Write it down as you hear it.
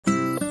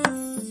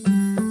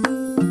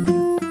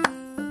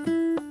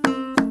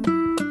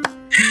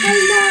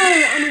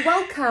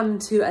welcome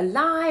to a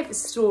live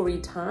story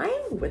time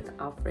with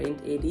our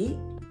friend Eddie.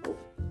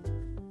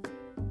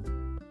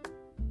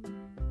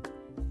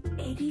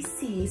 Eddie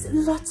says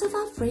lots of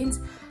our friends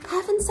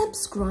haven't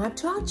subscribed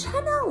to our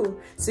channel.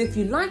 So if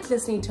you like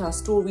listening to our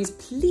stories,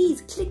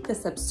 please click the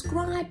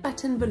subscribe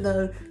button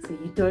below so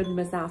you don't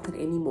miss out on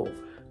any more.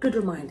 Good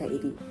reminder,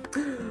 Eddie.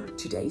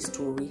 Today's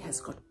story has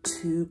got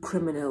two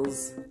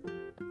criminals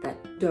that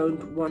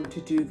don't want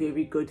to do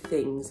very good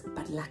things,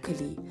 but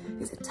luckily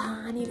there's a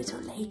tiny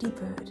little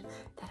ladybird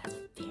that has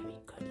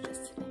very good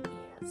listening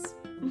ears.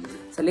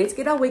 So let's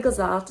get our wiggles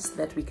out so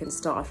that we can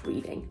start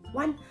reading.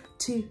 1,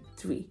 2,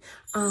 3.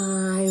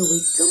 I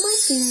wiggle my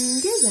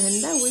fingers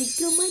and I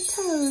wiggle my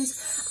toes.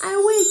 I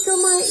wiggle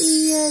my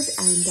ears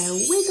and I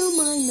wiggle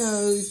my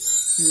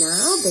nose.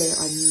 Now there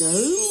are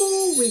no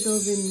more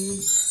wiggles in me.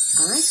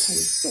 I can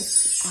sit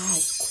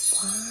as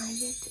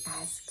quiet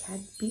as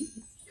can be.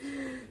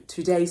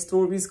 Today's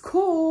story is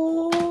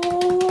called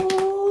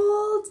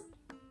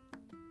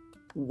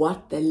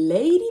What the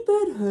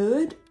Ladybird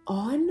Heard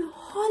on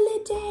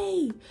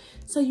Holiday.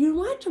 So you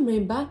might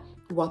remember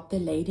what the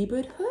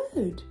ladybird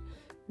heard.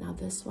 Now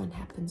this one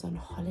happens on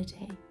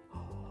holiday.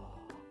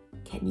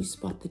 Can you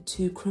spot the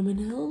two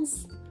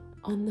criminals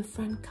on the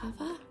front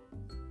cover?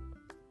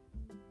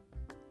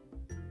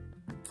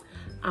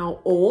 Our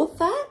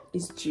author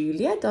is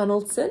Julia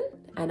Donaldson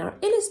and our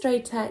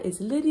illustrator is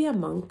Lydia.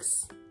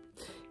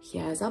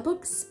 Here's our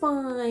book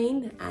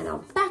spine, and our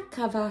back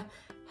cover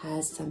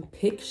has some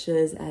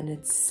pictures, and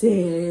it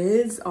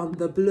says on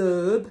the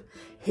blurb,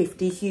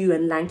 Hefty, Hugh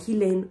and Lanky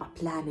are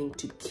planning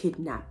to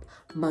kidnap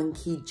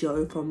Monkey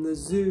Joe from the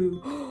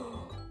zoo.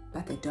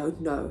 But they don't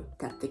know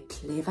that the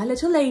clever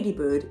little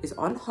ladybird is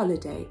on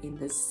holiday in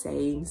the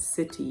same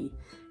city,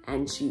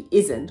 and she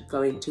isn't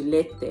going to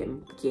let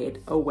them get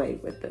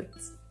away with it.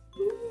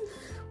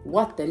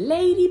 What the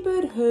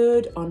ladybird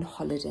heard on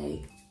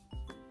holiday.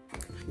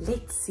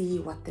 Let's see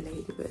what the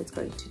ladybird is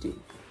going to do.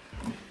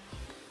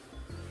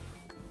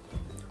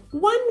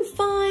 One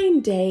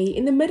fine day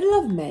in the middle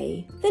of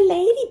May, the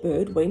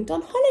ladybird went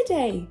on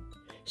holiday.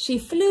 She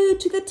flew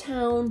to the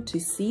town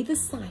to see the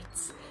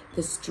sights,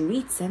 the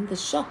streets and the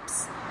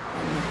shops,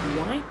 and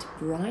the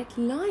bright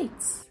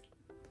lights.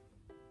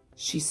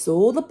 She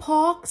saw the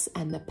parks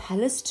and the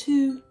palace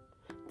too.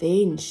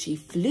 Then she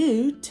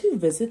flew to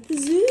visit the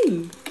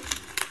zoo.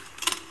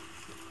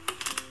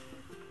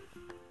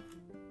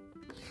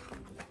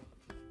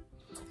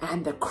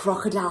 And the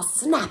crocodile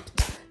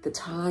snapped, the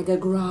tiger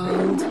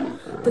growled,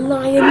 the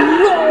lion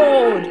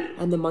roared,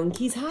 and the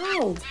monkeys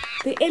howled.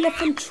 The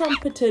elephant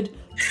trumpeted,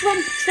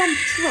 trump, trump,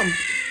 trump.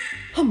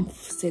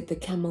 Humph, said the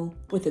camel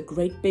with a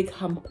great big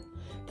hump.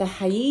 The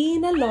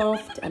hyena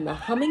laughed and the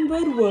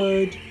hummingbird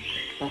whirred,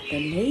 but the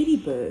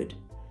ladybird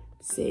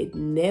said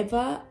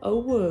never a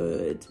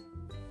word.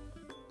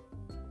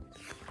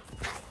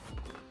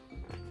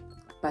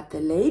 But the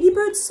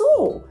ladybird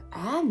saw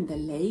and the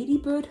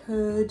ladybird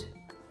heard.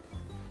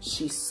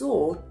 She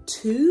saw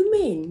two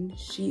men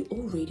she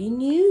already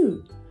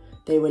knew.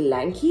 They were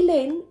Lanky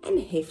and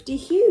Hefty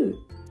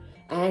Hugh.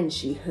 And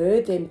she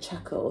heard them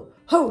chuckle,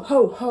 ho,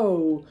 ho,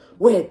 ho,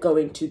 we're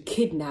going to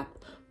kidnap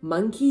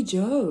Monkey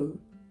Joe.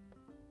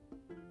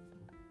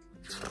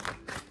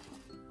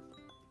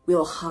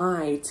 We'll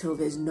hide till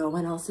there's no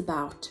one else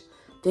about.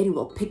 Then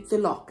we'll pick the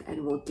lock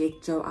and we'll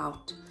get Joe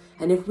out.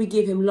 And if we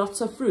give him lots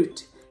of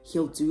fruit,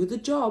 he'll do the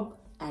job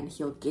and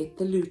he'll get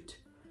the loot.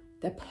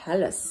 The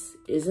palace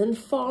isn't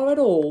far at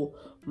all.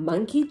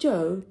 Monkey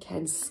Joe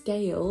can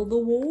scale the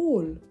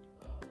wall.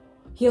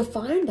 He'll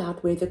find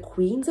out where the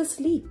queen's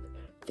asleep.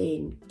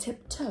 Then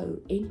tiptoe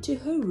into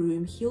her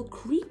room he'll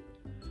creep.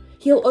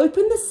 He'll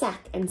open the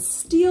sack and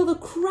steal the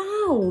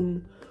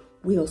crown.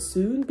 We'll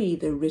soon be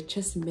the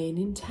richest men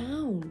in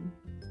town.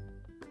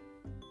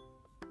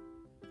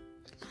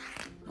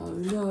 Oh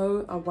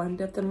no, I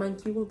wonder if the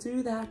monkey will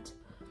do that.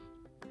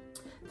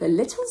 The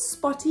little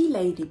spotty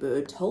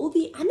ladybird told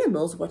the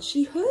animals what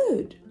she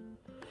heard.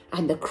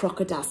 And the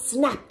crocodile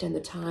snapped and the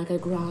tiger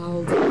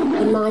growled.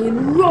 The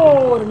lion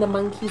roared and the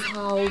monkeys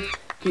howled.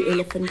 The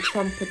elephant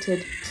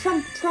trumpeted,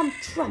 trump, trump,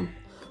 trump.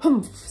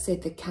 Humph,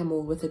 said the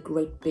camel with a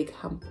great big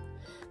hump.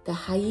 The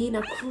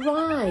hyena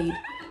cried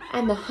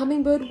and the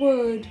hummingbird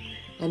whirred.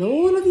 And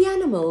all of the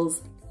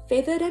animals,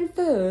 feathered and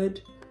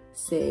furred,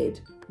 said,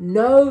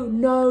 no,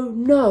 no,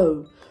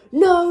 no.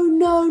 No,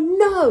 no,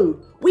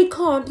 no, we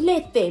can't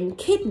let them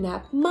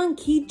kidnap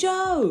Monkey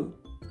Joe.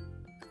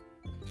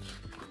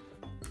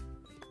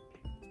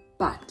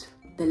 But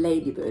the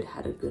ladybird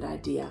had a good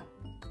idea,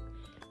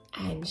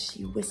 and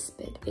she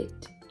whispered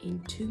it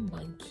into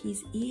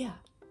Monkey's ear.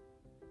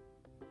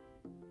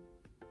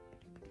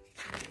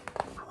 I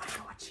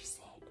wonder what she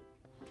said.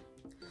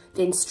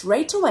 Then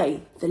straight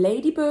away the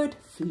ladybird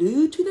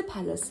flew to the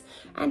palace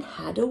and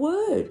had a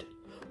word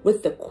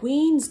with the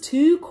queen's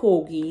two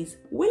corgis,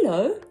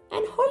 Willow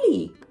and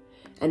Holly.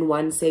 And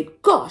one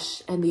said,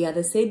 gosh, and the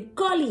other said,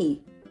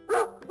 golly.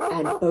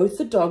 And both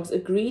the dogs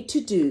agreed to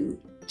do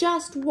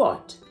just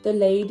what the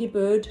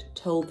ladybird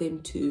told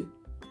them to.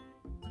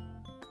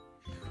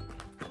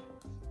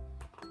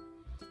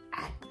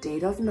 At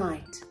dead of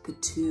night, the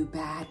two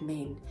bad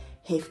men,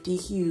 Hefty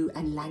Hugh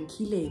and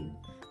Lanky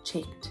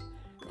checked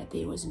that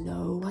there was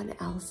no one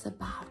else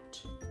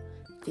about.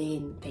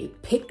 Then they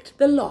picked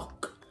the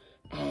lock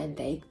and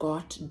they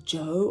got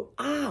Joe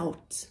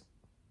out.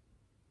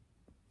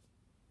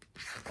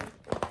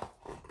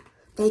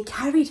 They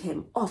carried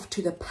him off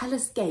to the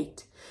palace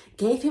gate,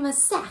 gave him a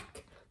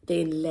sack,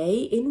 then lay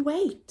in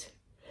wait.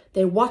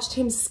 They watched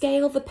him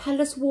scale the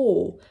palace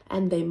wall,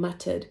 and they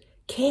muttered,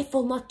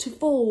 "Careful not to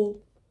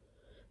fall."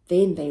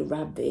 Then they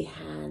rubbed their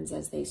hands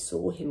as they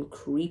saw him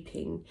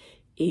creeping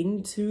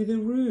into the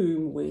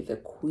room where the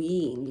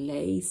queen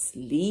lay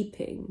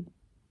sleeping.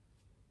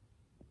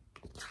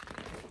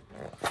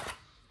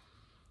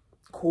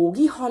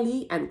 Corgi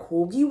Holly and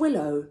Corgi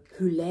Willow,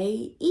 who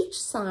lay each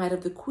side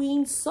of the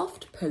queen's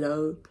soft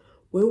pillow,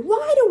 were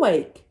wide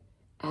awake,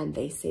 and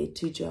they said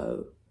to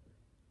Joe,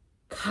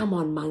 "Come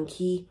on,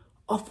 monkey,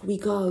 off we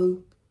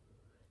go."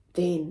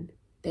 Then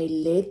they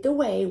led the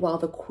way while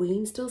the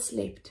queen still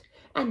slept,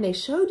 and they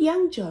showed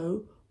young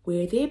Joe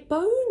where their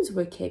bones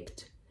were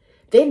kept.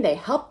 Then they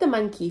helped the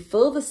monkey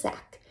fill the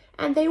sack,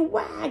 and they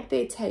wagged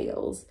their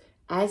tails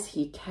as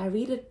he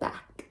carried it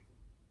back.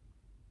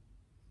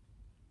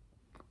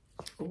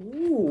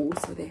 Oh,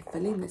 so they're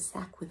filling the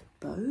sack with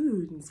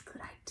bones.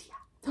 Good idea.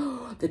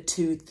 Oh, the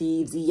two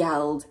thieves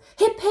yelled,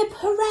 "Hip, hip,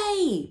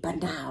 hooray!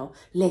 But now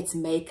let's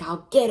make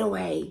our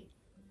getaway."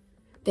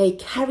 They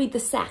carried the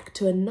sack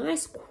to a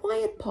nice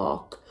quiet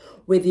park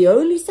where the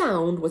only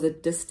sound was a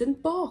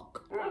distant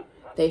bark.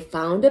 They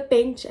found a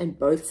bench and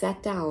both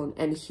sat down,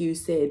 and Hugh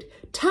said,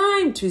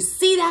 "Time to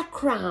see that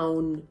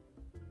crown."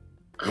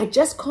 "I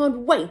just can't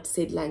wait,"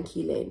 said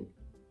Lanky.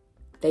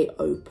 They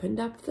opened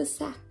up the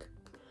sack,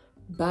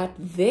 but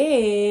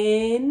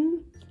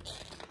then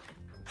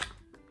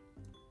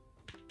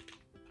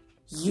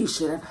you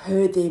should have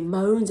heard their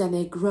moans and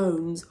their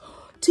groans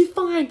to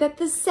find that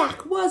the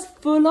sack was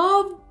full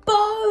of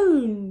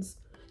bones.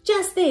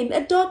 Just then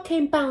a dog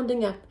came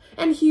bounding up,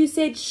 and Hugh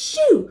said,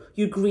 "Shoo,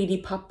 you greedy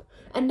pup."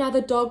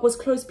 Another dog was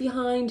close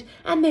behind,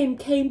 and then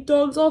came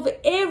dogs of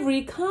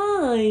every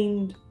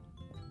kind.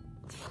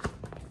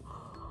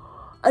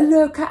 A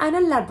lurker and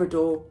a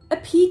Labrador, a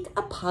peak,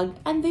 a pug,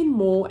 and then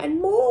more and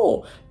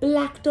more.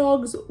 Black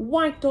dogs,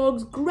 white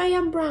dogs, grey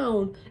and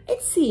brown.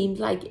 It seemed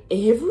like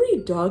every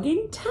dog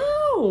in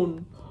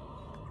town.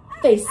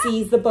 They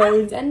seized the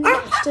bones and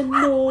gnashed and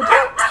gnawed,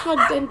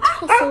 tugged and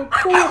tussled,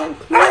 clawed and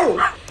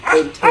clawed,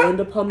 then turned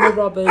upon the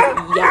robbers,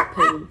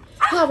 yapping,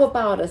 "How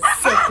about a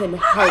second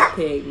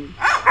helping?"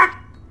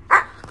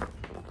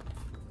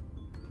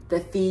 The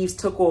thieves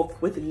took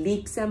off with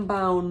leaps and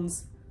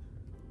bounds,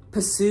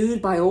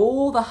 pursued by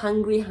all the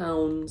hungry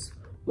hounds,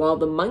 while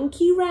the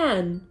monkey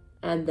ran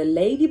and the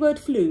ladybird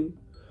flew,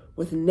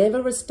 with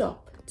never a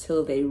stop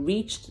till they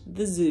reached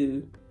the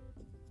zoo.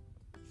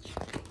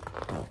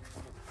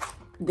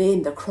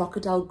 Then the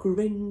crocodile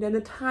grinned and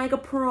the tiger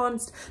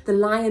pranced, the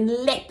lion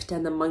leapt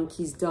and the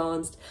monkeys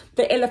danced,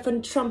 the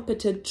elephant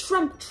trumpeted,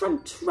 trump,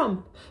 trump,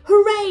 trump.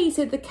 "Hooray!"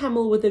 said the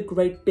camel with a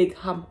great big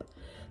hump.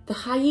 The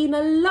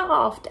hyena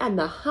laughed and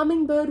the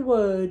hummingbird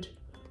whirred,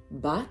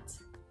 but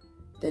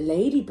the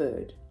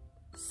ladybird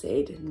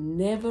said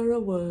never a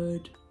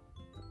word.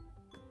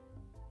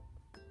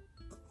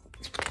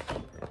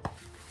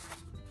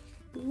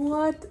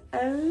 What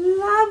a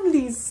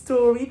lovely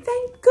story.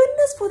 Thank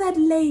goodness for that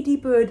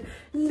ladybird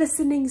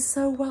listening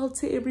so well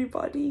to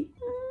everybody.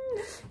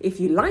 If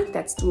you like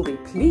that story,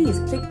 please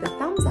click the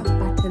thumbs up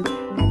button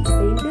and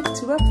send it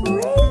to a friend.